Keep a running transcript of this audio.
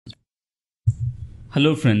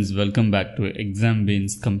Hello friends, welcome back to Exam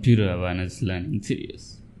Beans Computer Awareness Learning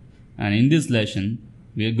Series. And in this lesson,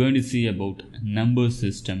 we are going to see about number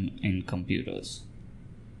system in computers.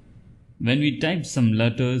 When we type some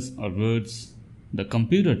letters or words, the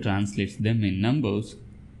computer translates them in numbers,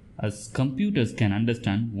 as computers can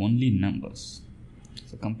understand only numbers.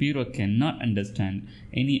 So computer cannot understand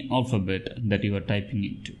any alphabet that you are typing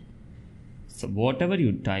into. So whatever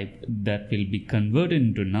you type, that will be converted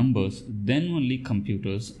into numbers, then only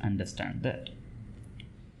computers understand that.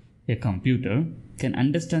 A computer can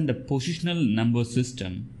understand the positional number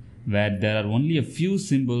system where there are only a few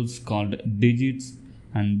symbols called digits,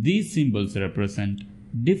 and these symbols represent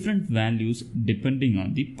different values depending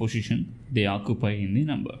on the position they occupy in the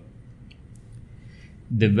number.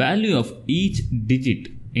 The value of each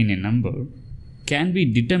digit in a number can be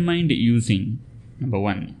determined using number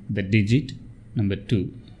 1, the digit, number 2,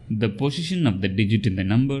 the position of the digit in the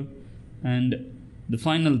number, and the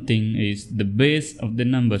final thing is the base of the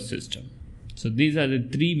number system. So these are the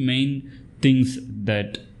three main things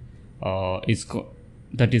that is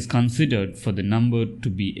considered for the number to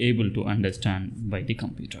be able to understand by the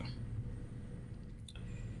computer.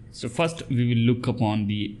 So first we will look upon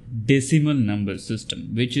the decimal number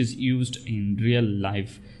system, which is used in real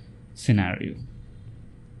life scenario.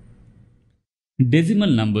 Decimal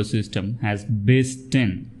number system has base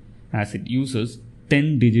 10 as it uses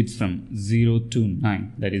 10 digits from 0 to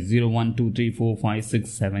 9, that is 0, 1, 2, 3, 4, 5, 6,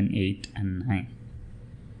 7, 8 and 9.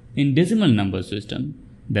 In decimal number system,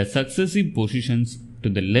 the successive positions to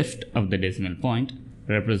the left of the decimal point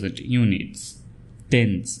represent units,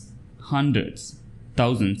 tens, hundreds,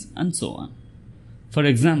 thousands and so on. For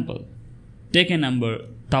example, take a number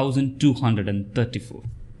 1234.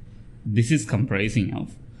 This is comprising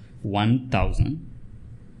of 1000,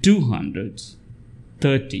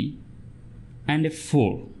 230 and a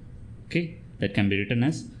 4. Okay, that can be written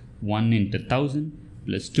as 1 into 1000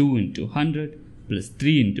 plus 2 into 100 plus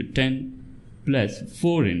 3 into 10 plus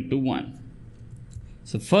 4 into 1.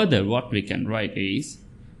 So further what we can write is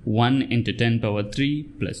 1 into 10 power 3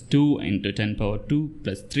 plus 2 into 10 power 2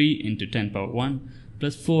 plus 3 into 10 power 1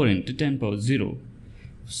 plus 4 into 10 power 0.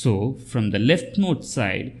 So from the leftmost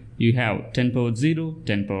side you have 10 power 0,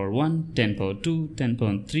 10 power 1, 10 power 2, 10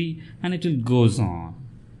 power 3 and it will goes on.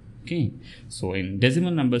 Okay, so in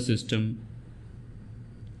decimal number system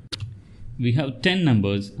we have 10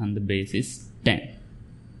 numbers and the base is 10.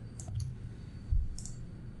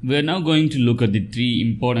 We are now going to look at the three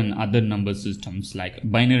important other number systems like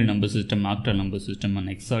binary number system, octal number system and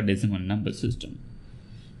hexadecimal number system.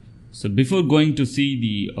 So before going to see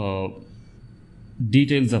the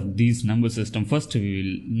details of these number system, first we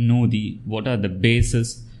will know what are the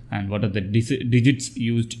bases and what are the digits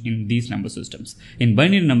used in these number systems. In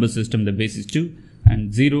binary number system the base is 2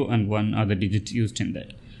 and 0 and 1 are the digits used in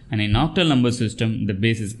that. And in octal number system the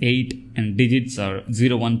base is 8 and digits are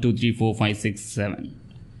 0, 1, 2, 3, 4, 5, 6, 7.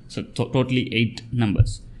 So totally 8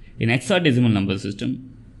 numbers. In hexadecimal number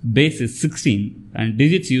system base is 16 and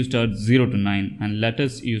digits used are 0 to 9 and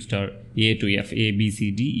letters used are A to F, A, B,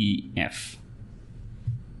 C, D, E, F.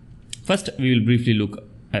 First, we will briefly look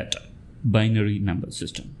at binary number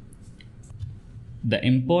system. The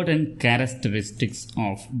important characteristics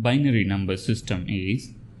of binary number system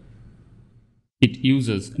is it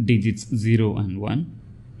uses digits 0 and 1.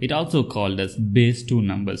 It also called as base 2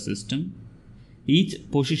 number system. Each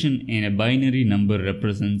position in a binary number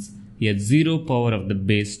represents a 0 power of the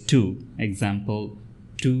base 2, example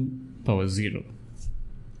 2 power 0.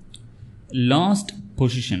 Last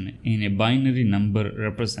position in a binary number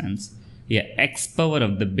represents a x power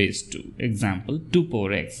of the base 2, example 2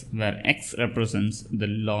 power x, where x represents the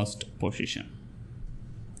last position.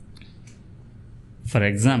 For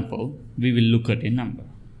example, we will look at a number.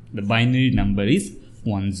 The binary number is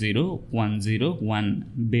 10101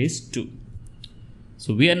 base 2.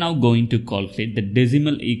 So we are now going to calculate the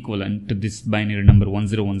decimal equivalent to this binary number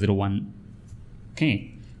 10101.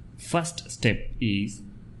 Okay, first step is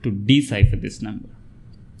to decipher this number.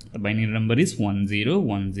 The binary number is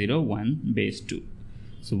 10101 base 2.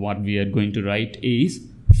 So what we are going to write is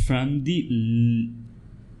from the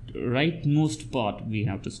rightmost part we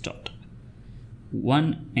have to start.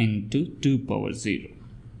 1 into 2 power 0.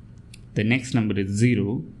 The next number is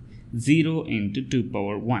 0, 0 into 2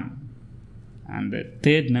 power 1. And the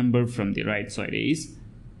third number from the right side is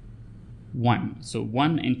 1. So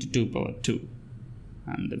 1 into 2 power 2.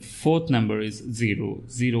 And the fourth number is 0,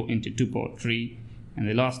 0 into 2 power 3. And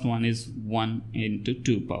the last one is 1 into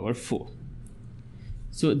 2 power 4.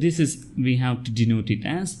 So this is, we have to denote it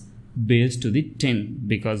as base to the 10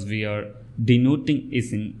 because we are denoting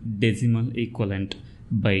is in decimal equivalent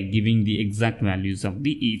by giving the exact values of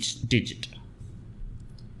the each digit.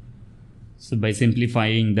 So by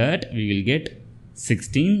simplifying that, we will get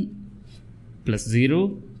 16 plus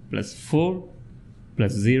 0 plus 4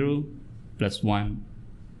 plus 0 plus 1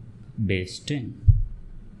 base 10.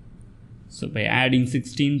 So by adding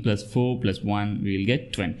 16 plus 4 plus 1, we will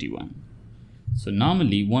get 21. So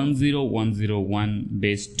normally 10101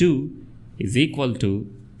 base 2 is equal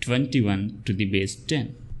to 21 to the base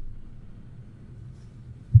 10.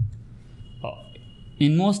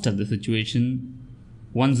 In most of the situation,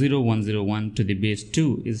 10101 to the base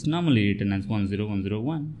 2 is normally written as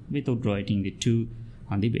 10101 without writing the 2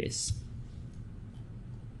 on the base.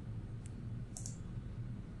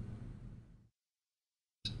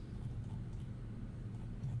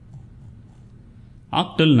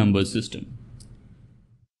 Octal number system.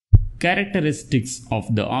 Characteristics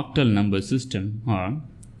of the octal number system are: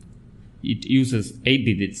 it uses 8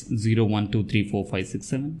 digits 0, 1, 2, 3, 4, 5, 6,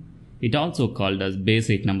 7. It also called as base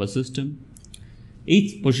 8 number system.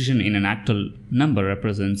 Each position in an octal number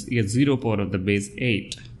represents a 0 power of the base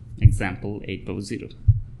 8. Example 8 power 0.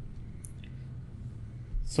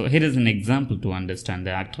 So here is an example to understand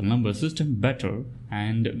the octal number system better,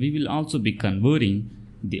 and we will also be converting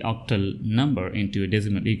the octal number into a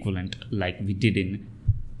decimal equivalent like we did in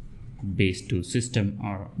base 2 system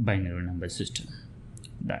or binary number system.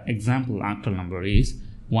 The example octal number is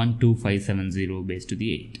 12570 base to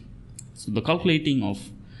the 8. So the calculating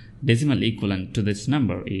of decimal equivalent to this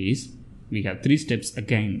number is, we have 3 steps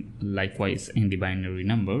again likewise in the binary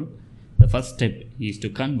number. The first step is to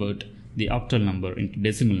convert the octal number into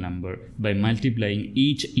decimal number by multiplying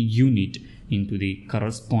each unit into the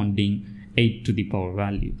corresponding 8 to the power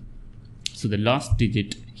value. So the last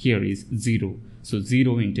digit here is 0. So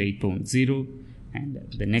 0 into 8 power 0, and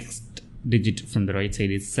the next digit from the right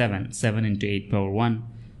side is 7. 7 into 8 power 1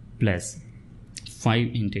 plus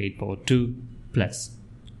 5 into 8 power 2 plus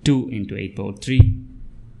 2 into 8 power 3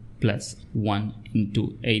 plus 1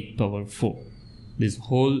 into 8 power 4. This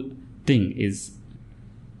whole thing is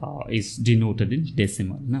denoted in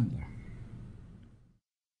decimal number.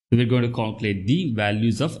 So we're going to calculate the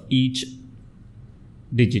values of each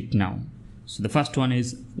digit now. So the first one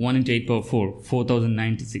is 1 into 8 power 4,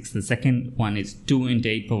 4096. The second one is 2 into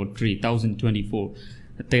 8 power 3, 1024.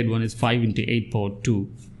 The third one is 5 into 8 power 2,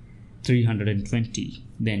 320.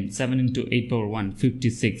 Then 7 into 8 power 1,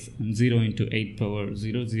 56. And 0 into 8 power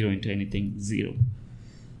 0, 0 into anything, 0.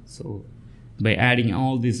 So by adding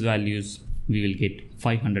all these values, we will get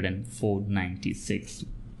 504.96.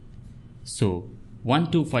 So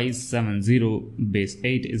 12570 base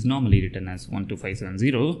 8 is normally written as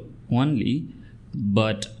 12570 only,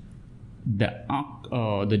 but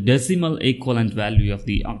the decimal equivalent value of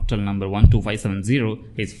the octal number 12570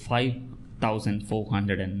 is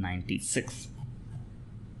 5496.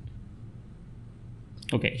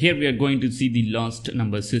 Okay, here we are going to see the last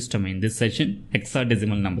number system in this session,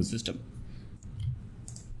 hexadecimal number system.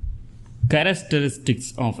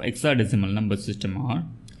 Characteristics of hexadecimal number system are: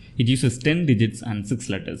 it uses 10 digits and 6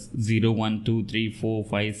 letters 0, 1, 2, 3, 4,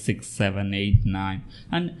 5, 6, 7, 8, 9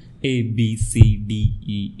 and A, B, C, D,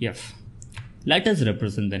 E, F. Letters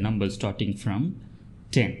represent the numbers starting from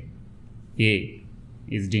 10. A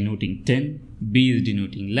is denoting 10, B is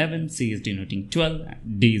denoting 11, C is denoting 12,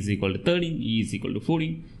 D is equal to 13, E is equal to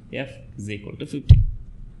 14, F is equal to 15.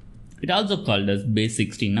 It is also called as base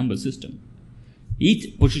 16 number system.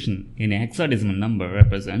 Each position in a hexadecimal number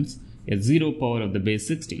represents a 0 power of the base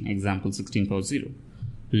 16, example 16 power 0.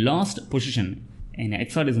 Last position in a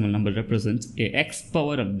hexadecimal number represents a x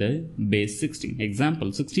power of the base 16,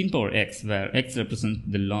 example 16 power x, where x represents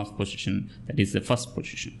the last position, that is the first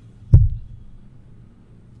position.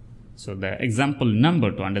 So the example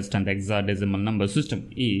number to understand the hexadecimal number system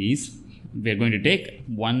is, we are going to take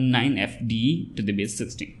 19FD to the base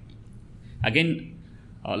 16. Again,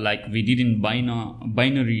 like we did in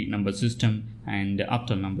binary number system and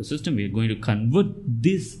octal number system, we are going to convert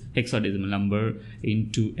this hexadecimal number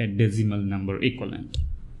into a decimal number equivalent.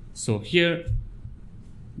 So here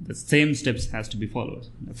the same steps has to be followed.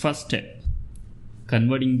 The first step,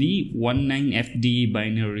 converting the 19FD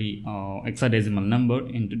binary hexadecimal number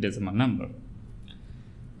into decimal number.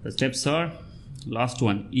 The steps are: last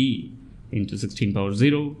one, E into 16 power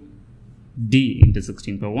 0, D into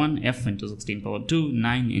 16 power 1, F into 16 power 2,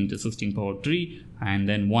 9 into 16 power 3, and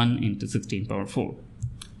then 1 into 16 power 4.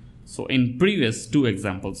 So in previous two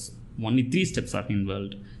examples, only 3 steps are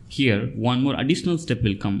involved. Here, one more additional step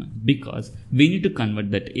will come because we need to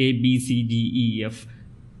convert that A, B, C, D, E, F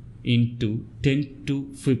into 10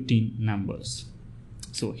 to 15 numbers.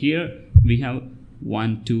 So here we have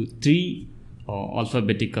 1, 2, 3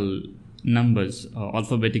 alphabetical numbers,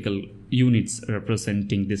 alphabetical units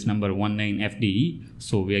representing this number 19FDE.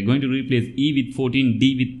 So we are going to replace E with 14,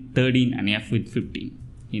 D with 13 and F with 15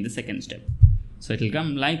 in the second step. So it will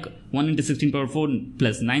come like 1 into 16 power 4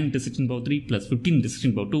 plus 9 into 16 power 3 plus 15 into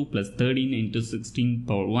 16 power 2 plus 13 into 16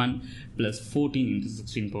 power 1 plus 14 into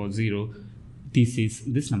 16 power 0.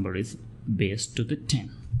 This number is base to the 10.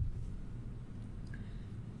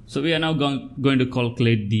 So we are now going to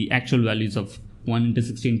calculate the actual values of 1 into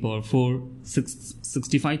 16 power 4,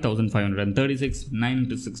 65,536, 9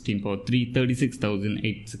 into 16 power 3,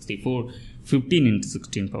 36,864, 15 into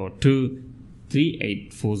 16 power 2,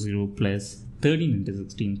 3840 plus 13 into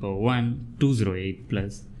 16 power 1, 208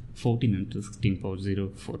 plus 14 into 16 power 0,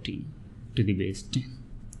 14 to the base 10.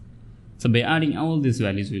 So by adding all these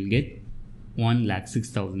values, we'll get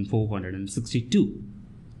 1,06,462.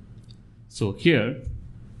 So here,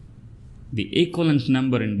 the equivalent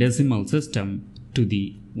number in decimal system to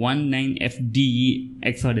the 19FDE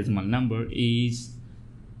hexadecimal number is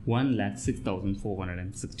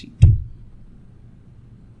 1,06,462.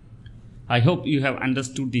 I hope you have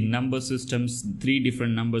understood the number systems, 3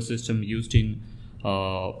 different number systems used in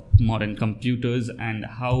modern computers and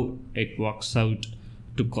how it works out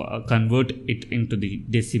to convert it into the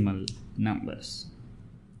decimal numbers.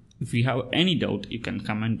 If you have any doubt, you can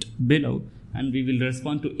comment below and we will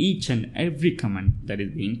respond to each and every comment that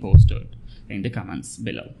is being posted in the comments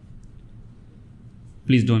below.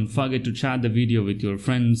 Please don't forget to share the video with your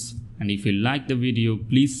friends, and if you like the video,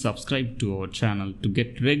 please subscribe to our channel to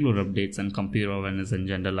get regular updates on computer awareness and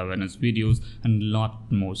general awareness videos and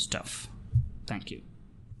lot more stuff. Thank you.